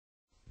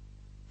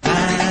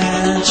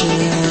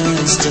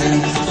Manchester,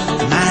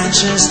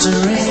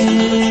 Manchester,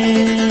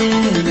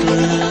 England.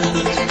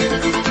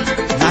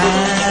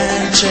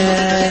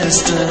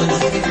 Manchester,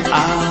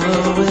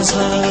 I'll always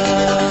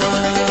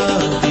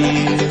love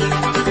you.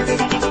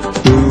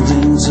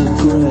 Buildings of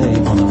grey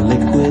on a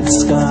liquid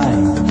sky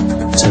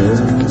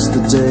turns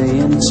the day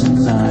into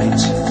night.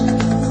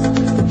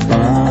 The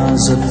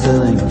bars are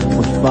filling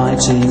with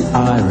fighting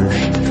Irish,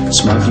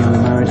 smug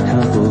young married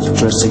couples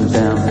dressing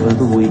down for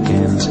the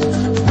weekend,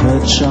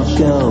 perch shop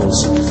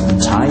girls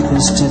and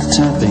typists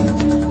tip-tapping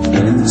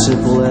into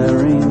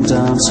blaring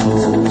dance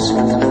halls,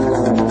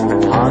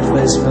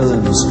 hard-faced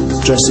villains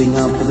dressing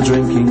up for the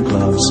drinking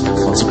clubs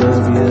while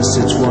suburbia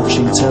sits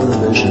watching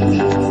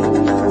television.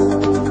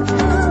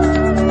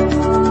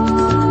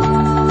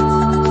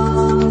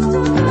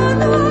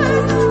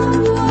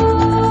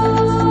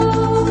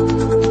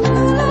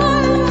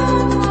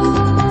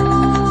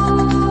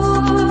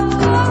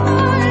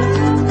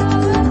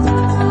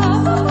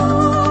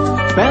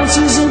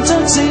 Bouncers in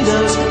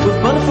tuxedos with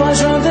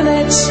butterflies round their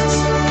necks,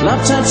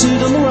 love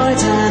tattooed on the right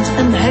hand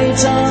and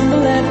hate on the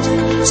left.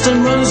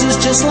 Stone roses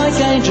just like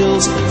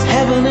angels,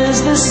 heaven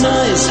is this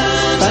nice.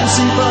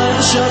 Fancy by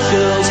the shop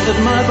girls,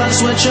 admired by the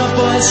sweatshop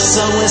boys.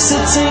 So we're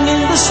sitting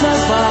in the snow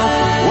bar,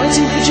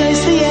 waiting for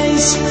Chase the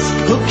Ace.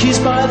 Cookies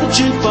by the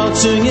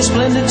jukebox, doing his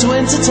splendid to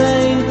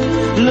entertain.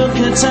 Look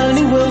at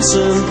Tony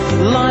Wilson,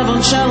 live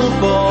on Channel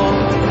 4.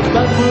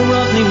 But for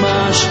Rodney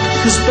Marsh,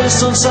 who's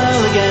best on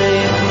sale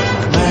again.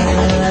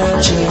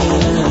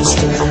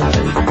 Manchester,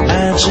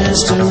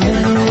 Manchester,